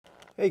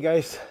Hey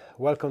guys,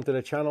 welcome to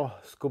the channel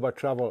Scuba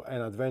Travel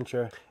and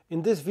Adventure.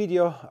 In this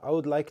video I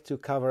would like to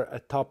cover a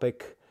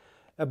topic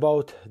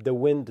about the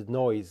wind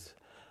noise.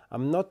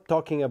 I'm not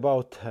talking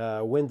about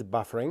wind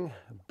buffering,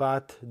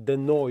 but the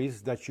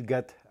noise that you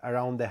get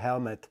around the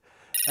helmet.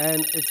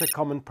 And it's a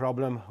common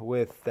problem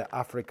with the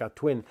Africa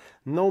Twin.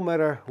 No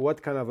matter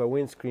what kind of a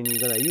windscreen you're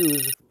gonna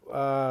use,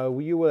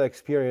 you will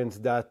experience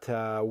that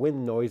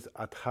wind noise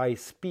at high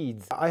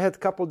speeds. I had a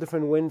couple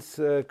different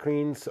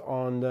windscreens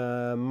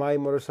on my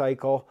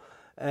motorcycle,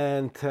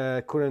 and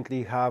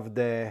currently have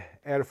the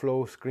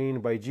airflow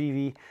screen by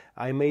GV.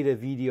 I made a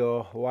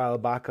video a while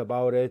back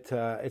about it.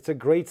 It's a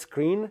great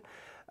screen.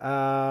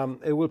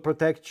 It will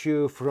protect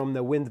you from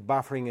the wind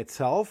buffering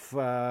itself.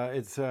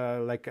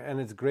 And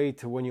it's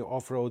great when you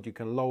off-road. You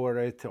can lower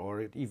it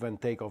or even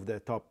take off the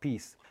top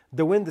piece.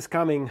 The wind is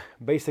coming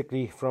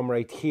basically from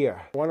right here.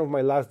 One of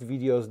my last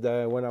videos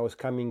when I was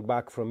coming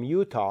back from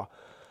Utah,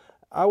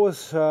 I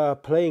was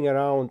playing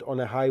around on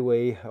a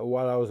highway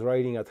while I was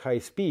riding at high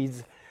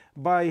speeds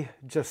by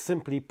just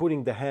simply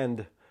putting the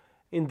hand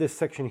in this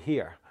section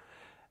here.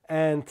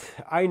 And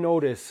I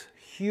noticed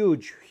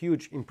huge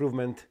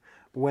improvement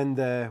when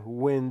the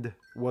wind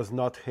was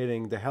not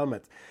hitting the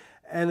helmet.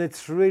 And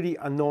it's really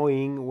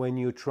annoying when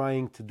you're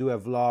trying to do a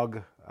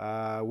vlog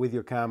with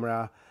your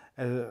camera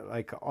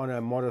like on a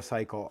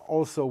motorcycle.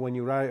 Also, when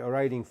you're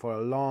riding for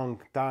a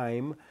long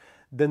time,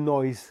 the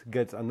noise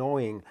gets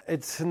annoying.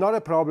 It's not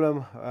a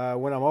problem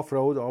when I'm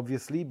off-road,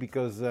 obviously,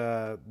 because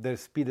the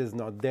speed is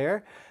not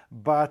there.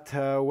 But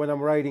when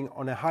I'm riding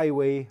on a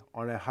highway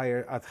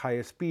at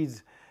higher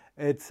speeds,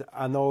 it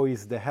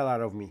annoys the hell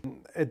out of me.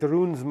 It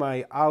ruins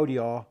my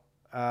audio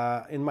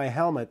in my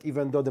helmet,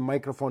 even though the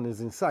microphone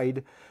is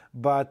inside.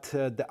 But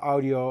the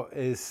audio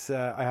is,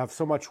 I have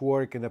so much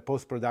work in the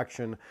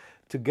post-production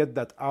to get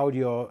that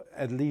audio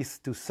at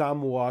least to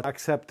somewhat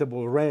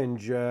acceptable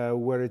range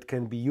where it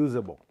can be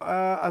usable.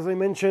 As I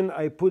mentioned,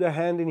 I put a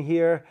hand in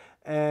here,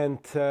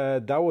 and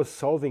that was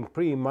solving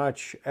pretty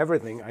much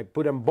everything. I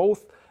put them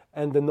both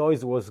and the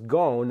noise was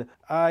gone.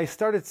 I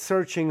started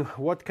searching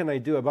what can I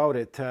do about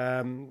it.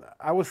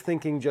 I was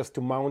thinking just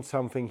to mount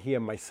something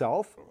here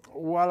myself.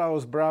 While I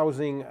was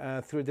browsing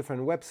through a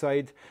different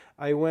website,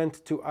 I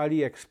went to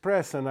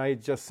AliExpress and I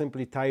just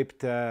simply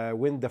typed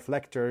wind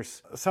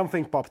deflectors.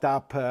 Something popped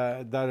up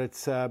that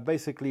it's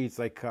basically it's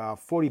like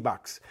 40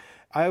 bucks.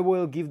 I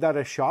will give that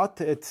a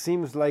shot. It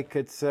seems like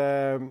it's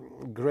a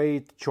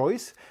great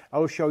choice.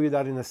 I'll show you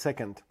that in a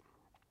second.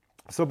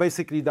 So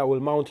basically that will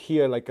mount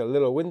here like a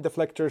little wind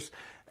deflectors,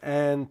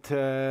 and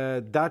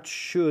that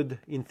should,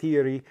 in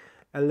theory,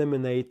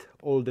 eliminate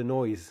all the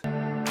noise.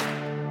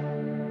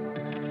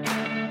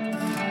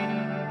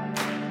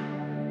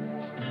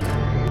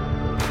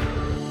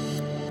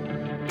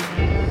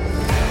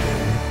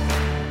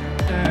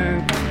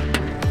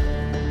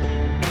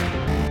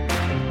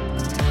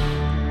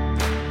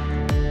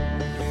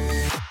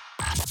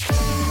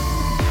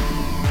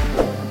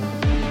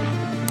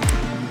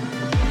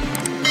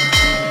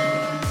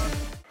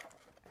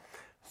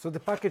 So the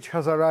package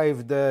has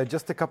arrived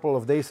just a couple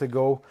of days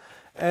ago,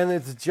 and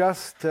it's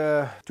just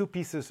 2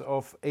 pieces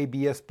of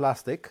ABS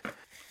plastic.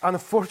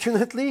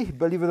 Unfortunately,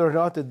 believe it or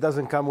not, it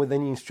doesn't come with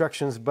any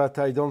instructions, but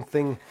I don't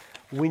think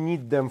we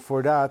need them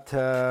for that.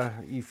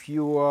 If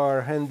you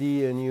are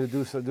handy and you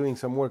doing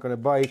some work on a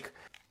bike,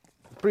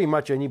 pretty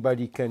much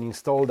anybody can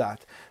install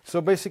that.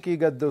 So basically you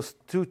got those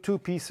two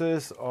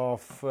pieces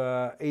of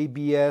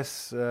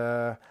ABS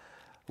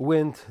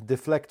wind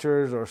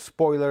deflectors or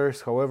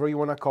spoilers, however you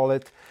want to call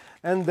it.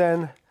 And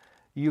then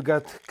you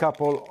got a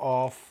couple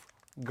of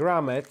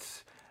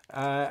grommets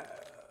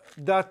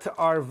that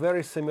are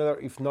very similar,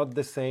 if not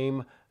the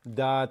same,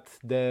 that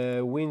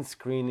the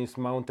windscreen is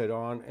mounted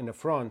on in the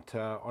front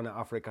on an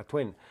Africa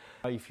Twin.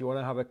 If you want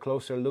to have a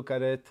closer look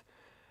at it,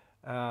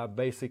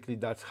 basically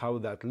that's how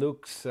that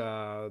looks.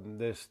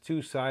 There's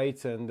 2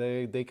 sides and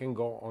they can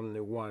go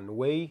only one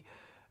way.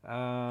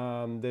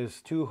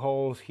 There's 2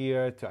 holes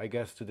here to, I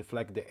guess, to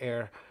deflect the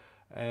air,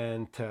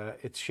 and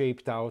it's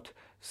shaped out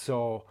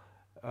so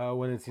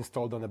when it's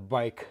installed on a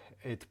bike,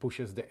 it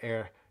pushes the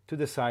air to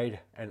the side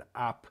and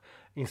up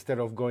instead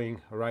of going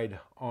right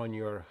on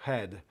your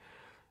head.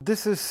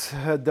 This is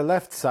the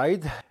left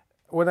side.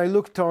 When I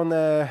looked on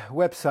a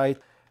website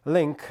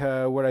link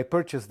where I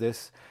purchased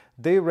this,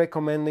 they're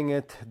recommending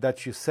it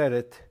that you set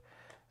it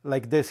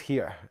like this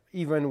here,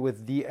 even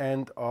with the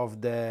end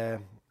of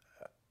the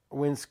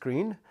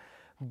windscreen.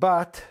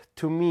 But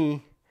to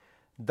me,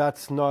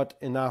 that's not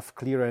enough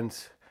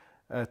clearance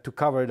to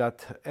cover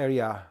that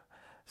area.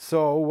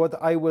 So what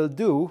I will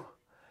do,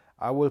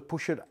 I will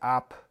push it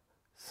up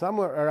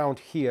somewhere around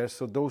here,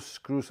 so those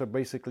screws are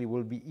basically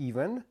will be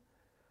even.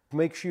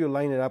 Make sure you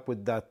line it up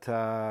with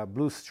that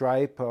blue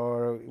stripe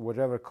or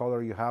whatever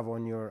color you have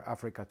on your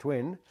Africa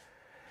Twin.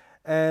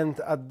 And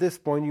at this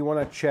point you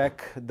want to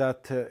check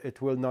that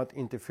it will not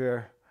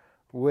interfere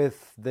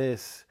with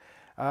this.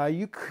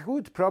 You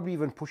could probably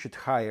even push it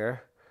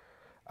higher.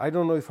 I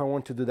don't know if I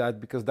want to do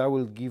that because that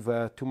will give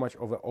too much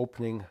of an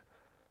opening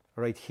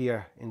right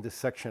here in this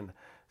section.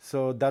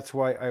 So that's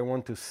why I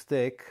want to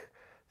stick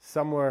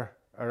somewhere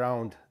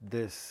around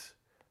this,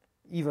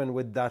 even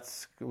with that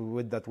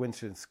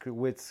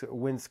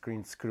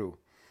windscreen screw.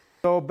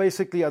 So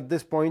basically at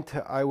this point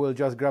I will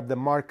just grab the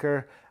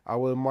marker. I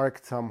will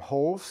mark some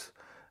holes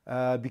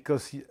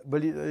because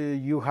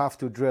you have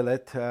to drill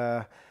it.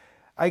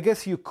 I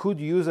guess you could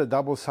use a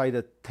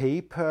double-sided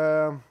tape,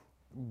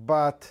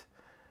 but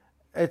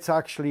it's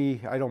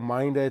actually, I don't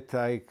mind it.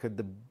 I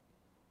could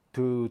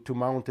to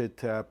mount it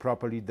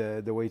properly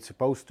the way it's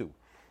supposed to.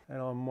 And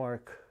I'll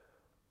mark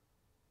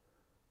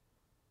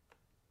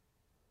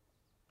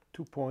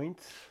 2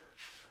 points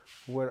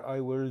where I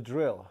will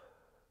drill.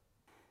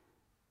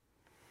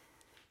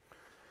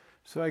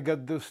 So I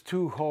got those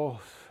 2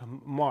 holes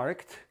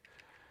marked.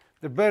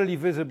 They're barely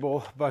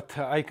visible, but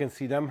I can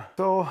see them.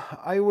 So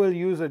I will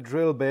use a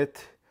drill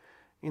bit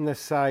in the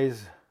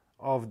size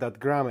of that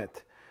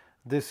grommet.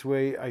 This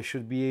way I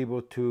should be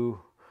able to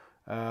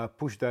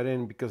push that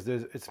in, because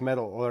it's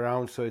metal all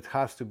around, so it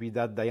has to be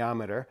that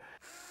diameter.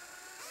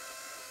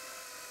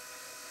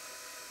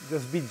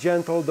 Just be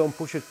gentle, don't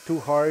push it too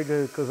hard,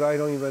 because I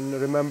don't even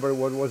remember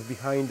what was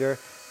behind there.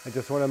 I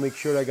just want to make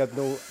sure I got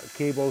no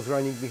cables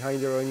running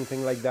behind there or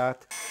anything like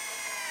that.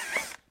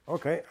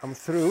 Okay, I'm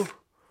through.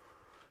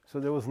 So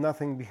there was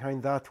nothing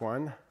behind that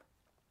one.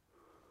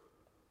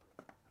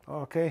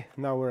 Okay,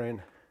 now we're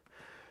in.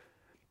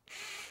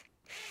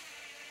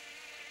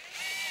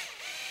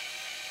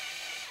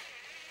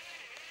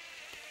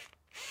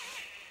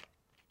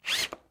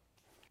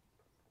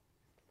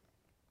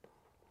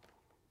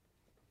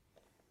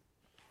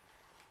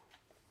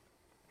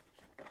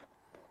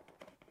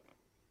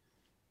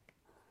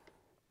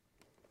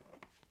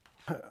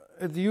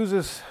 It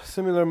uses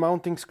similar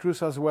mounting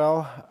screws as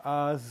well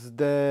as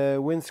the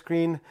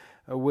windscreen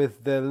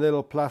with the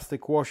little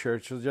plastic washer,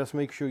 so just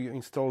make sure you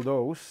install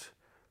those.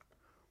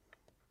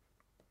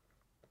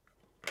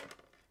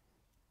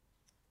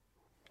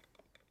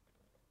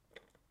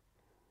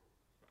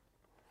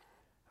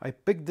 I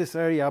picked this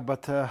area,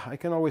 but I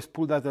can always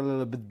pull that a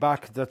little bit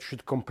back. That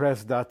should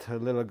compress that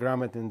little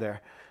grommet in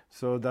there.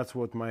 So that's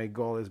what my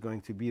goal is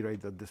going to be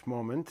right at this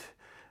moment,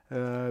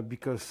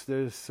 because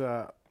there's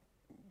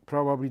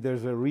probably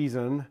there's a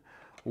reason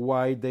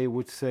why they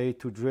would say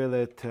to drill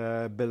it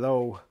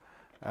below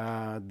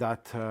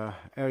that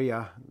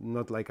area,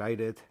 not like I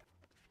did.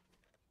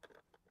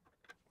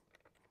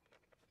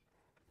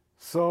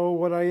 So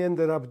what I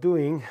ended up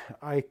doing,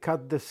 I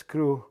cut the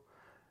screw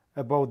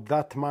about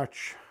that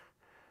much,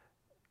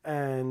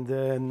 and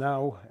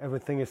now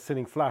everything is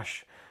sitting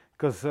flush,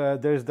 because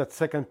there's that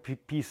second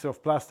piece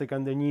of plastic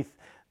underneath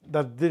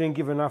that didn't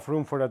give enough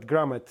room for that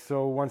grommet.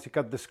 So once you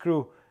cut the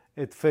screw,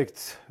 it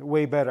fits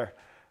way better.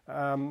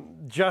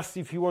 Just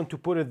if you want to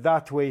put it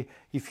that way,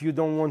 if you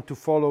don't want to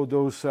follow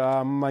those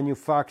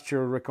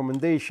manufacturer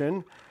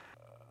recommendation.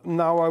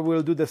 Now I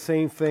will do the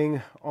same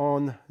thing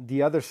on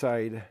the other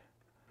side.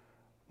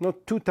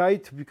 Not too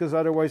tight, because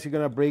otherwise you're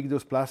gonna break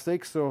those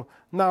plastics. So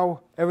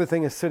now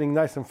everything is sitting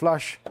nice and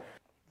flush.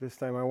 This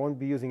time I won't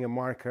be using a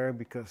marker,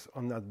 because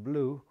on that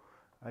blue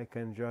I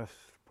can just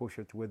push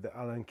it with the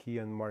Allen key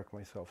and mark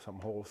myself some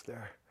holes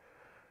there.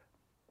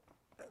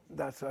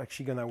 That's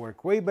actually gonna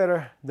work way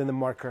better than the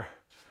marker.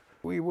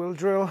 We will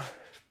drill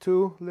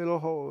two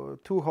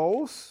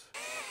holes.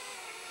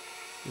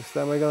 This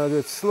time I'm gonna do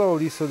it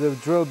slowly so the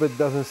drill bit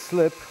doesn't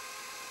slip.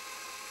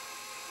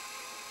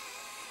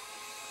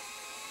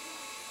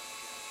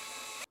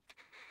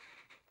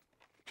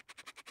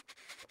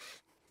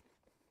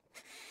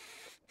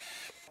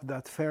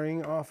 That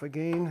fairing off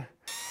again.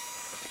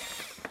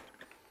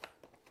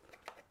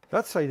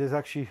 That side is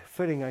actually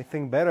fitting, I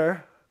think,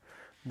 better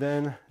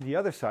than the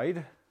other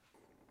side.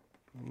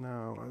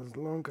 Now, as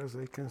long as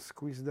I can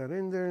squeeze that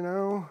in there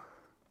now.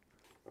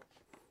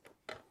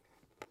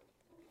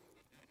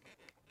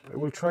 I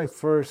will try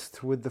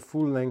first with the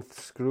full length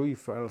screw.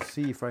 I'll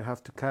see if I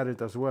have to cut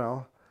it as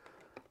well.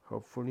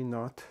 Hopefully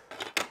not,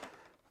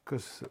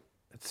 because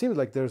it seems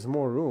like there's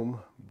more room,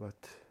 but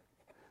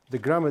the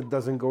grommet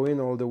doesn't go in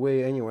all the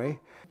way anyway.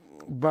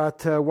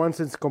 But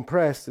once it's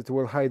compressed, it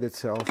will hide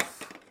itself.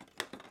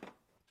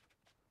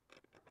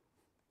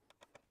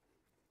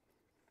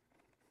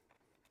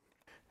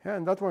 Yeah,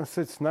 and that one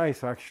sits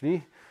nice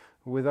actually,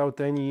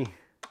 without any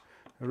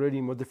really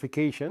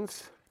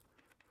modifications.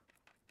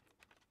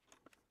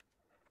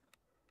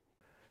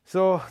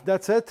 So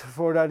that's it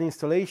for that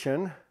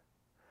installation.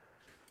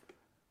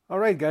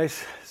 Alright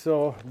guys,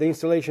 so the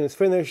installation is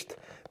finished.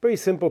 Pretty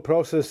simple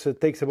process,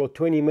 it takes about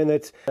 20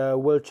 minutes.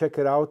 We'll check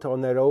it out on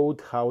the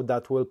road, how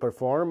that will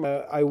perform.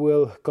 I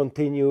will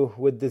continue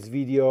with this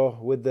video,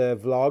 with the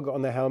vlog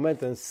on the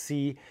helmet, and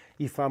see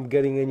if I'm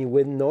getting any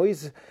wind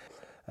noise.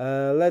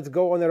 Let's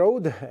go on the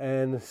road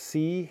and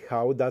see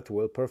how that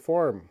will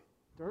perform.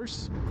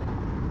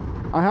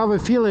 I have a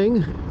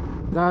feeling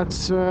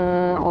that's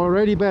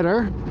already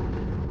better,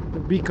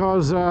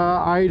 because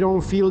I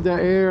don't feel the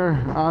air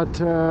at,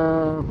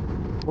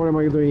 what am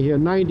I doing here,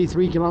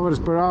 93 kilometers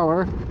per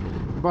hour,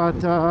 but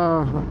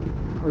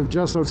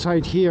just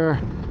outside here,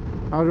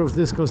 out of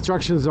this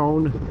construction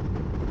zone,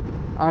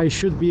 I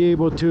should be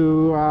able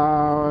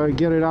to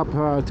get it up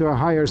to a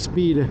higher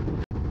speed.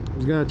 I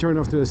was gonna turn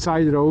off to the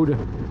side road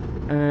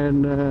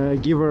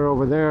and give her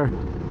over there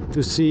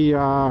to see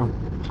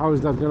how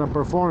is that gonna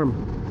perform.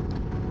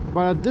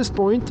 But at this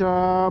point,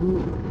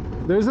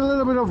 there's a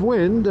little bit of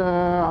wind.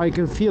 I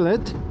can feel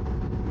it,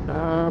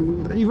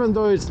 even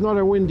though it's not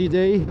a windy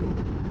day,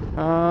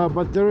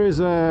 but there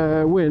is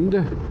a wind.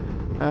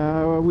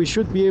 We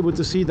should be able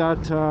to see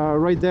that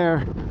right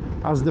there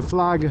as the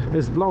flag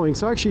is blowing.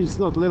 So actually it's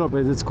not a little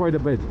bit, it's quite a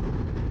bit.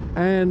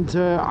 And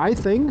I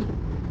think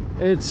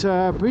it's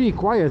pretty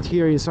quiet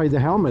here inside the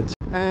helmet,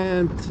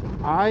 and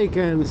I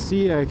can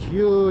see a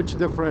huge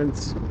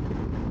difference.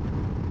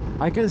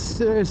 I can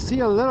see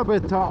a little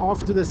bit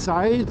off to the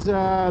side,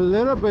 a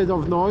little bit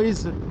of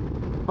noise,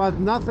 but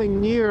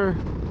nothing near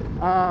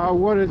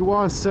what it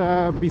was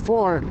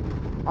before.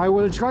 I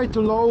will try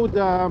to load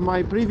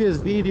my previous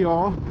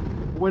video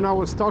when I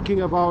was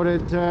talking about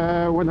it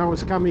when I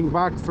was coming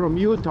back from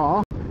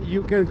Utah.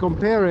 You can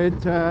compare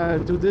it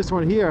to this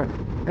one here,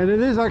 and it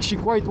is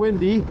actually quite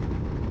windy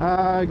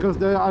because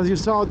as you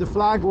saw, the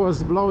flag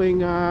was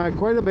blowing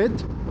quite a bit.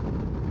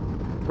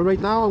 But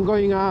right now I'm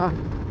going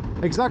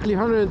exactly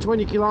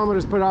 120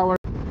 kilometers per hour.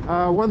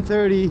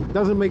 130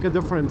 doesn't make a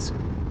difference.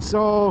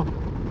 So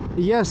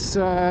yes,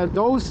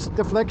 those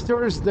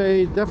deflectors,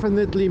 they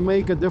definitely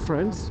make a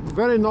difference,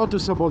 very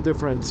noticeable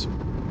difference.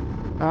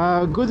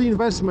 Good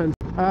investment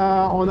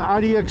on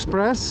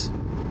AliExpress.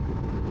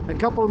 A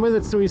couple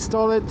minutes to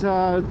install it,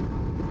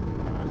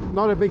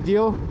 not a big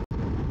deal.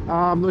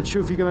 I'm not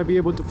sure if you're gonna be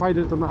able to find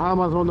it on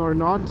Amazon or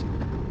not,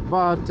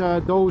 but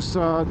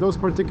those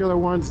particular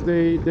ones,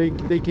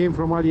 they came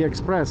from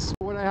AliExpress.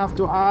 What I have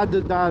to add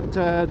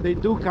that they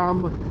do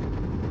come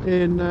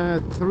in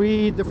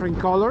 3 different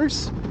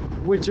colors,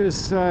 which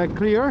is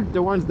clear,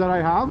 the ones that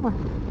I have.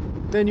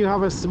 Then you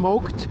have a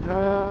smoked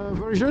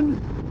version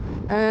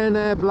and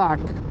a black.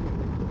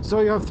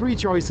 So you have 3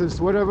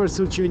 choices, whatever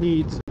suits your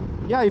needs.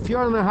 Yeah, if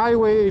you're on a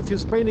highway, if you're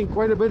spending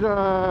quite a bit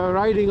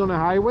riding on a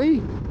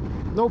highway,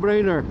 no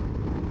brainer.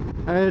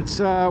 It's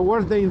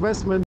worth the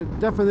investment. It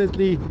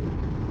definitely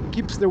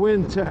keeps the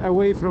wind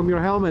away from your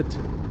helmet.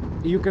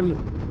 You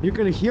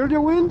can hear the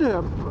wind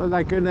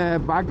like in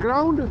the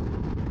background,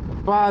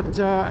 but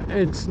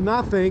it's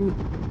nothing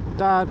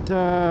that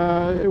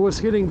it was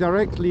hitting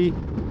directly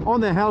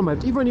on the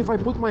helmet. Even if I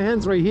put my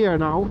hands right here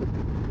now,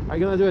 I'm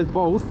gonna do it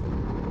both,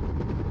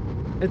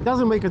 it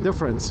doesn't make a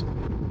difference.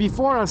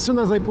 Before, as soon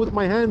as I put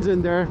my hands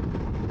in there,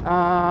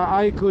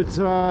 I could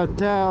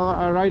tell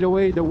right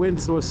away the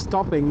wind was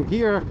stopping.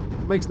 Here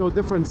makes no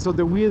difference, so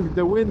the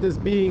wind is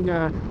being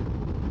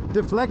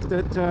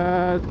deflected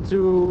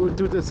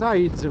to the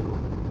sides,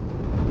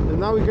 and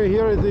now we can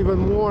hear it even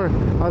more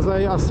as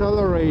I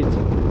accelerate.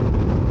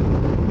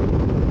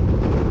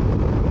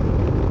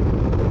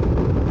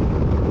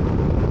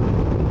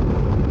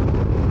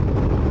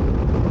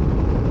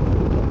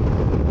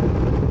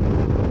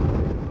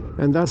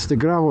 And that's the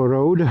gravel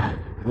road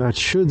that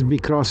should be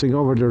crossing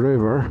over the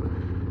river,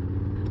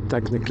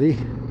 technically.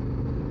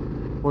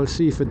 We'll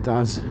see if it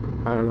does.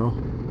 I don't know.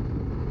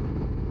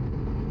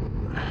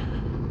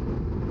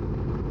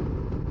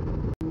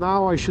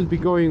 Now I should be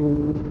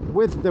going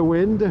with the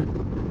wind.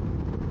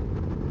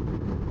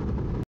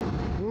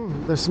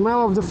 The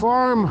smell of the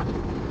farm.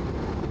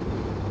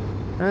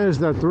 There's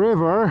that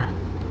river,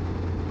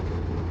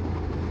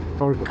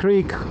 or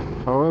creek,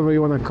 however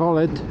you want to call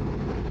it.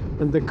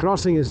 And the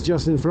crossing is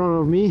just in front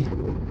of me.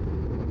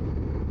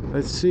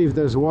 Let's see if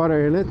there's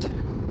water in it.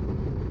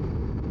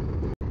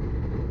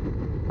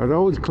 A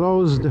road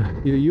closed,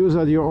 you use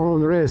at your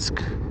own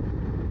risk.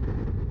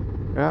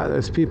 Yeah,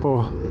 there's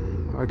people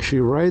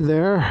actually right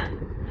there.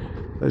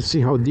 Let's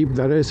see how deep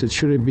that is. It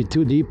shouldn't be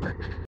too deep.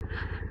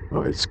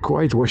 Oh, it's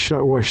quite washed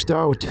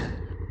out.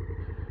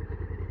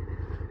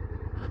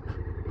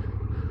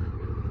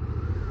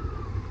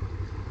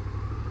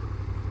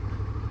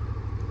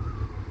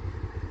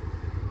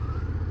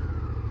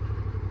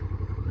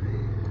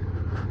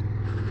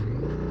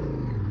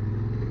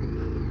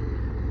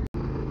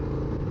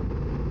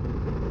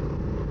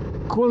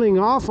 Cooling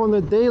off on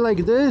a day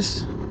like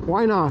this,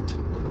 why not?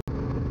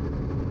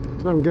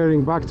 So I'm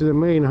getting back to the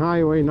main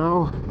highway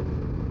now.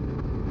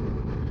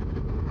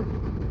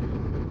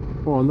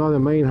 Well, not a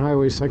main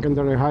highway,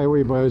 secondary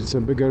highway, but it's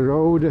a bigger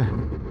road.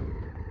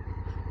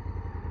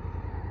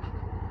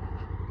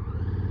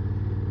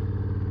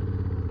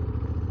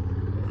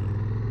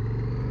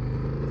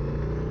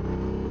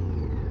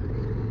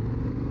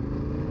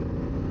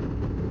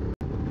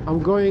 I'm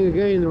going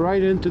again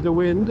right into the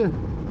wind.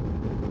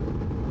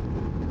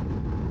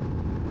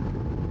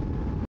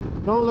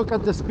 Don't look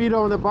at the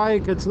speedo on the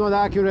bike, it's not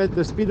accurate.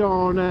 The speedo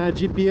on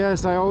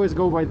GPS, I always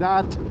go by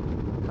that.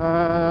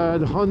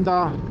 The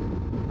Honda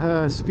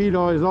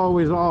speedo is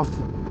always off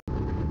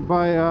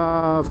by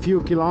a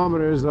few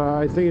kilometers.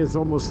 I think it's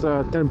almost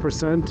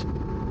 10%.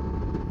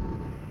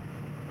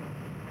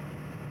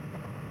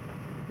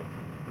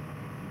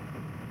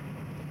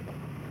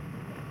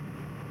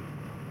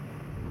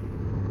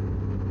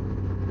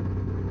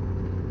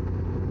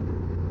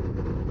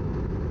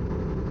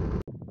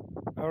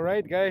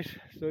 Alright guys,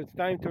 so it's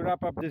time to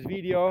wrap up this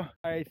video.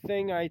 I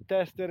think I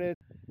tested it,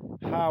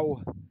 how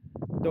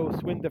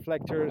those wind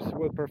deflectors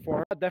will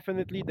perform.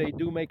 Definitely they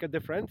do make a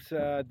difference,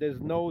 there's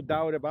no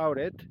doubt about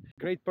it.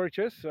 Great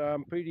purchase,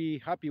 I'm pretty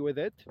happy with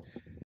it.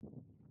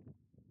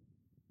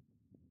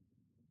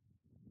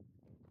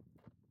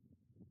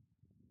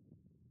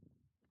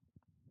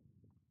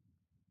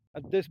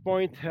 At this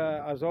point,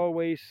 as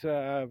always,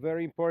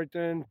 very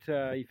important,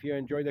 if you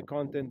enjoy the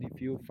content, if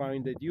you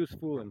find it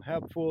useful and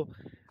helpful,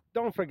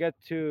 don't forget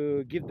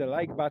to give the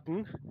like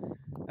button.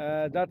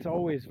 That's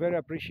always very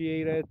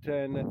appreciated,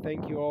 and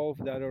thank you all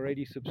that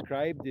already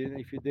subscribed.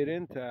 If you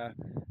didn't,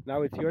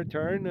 now it's your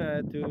turn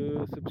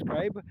to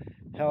subscribe.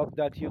 Help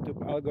that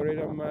YouTube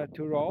algorithm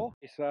to roll.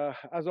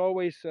 As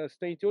always,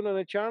 stay tuned on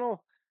the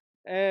channel,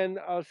 and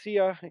I'll see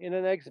you in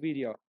the next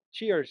video.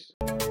 Cheers!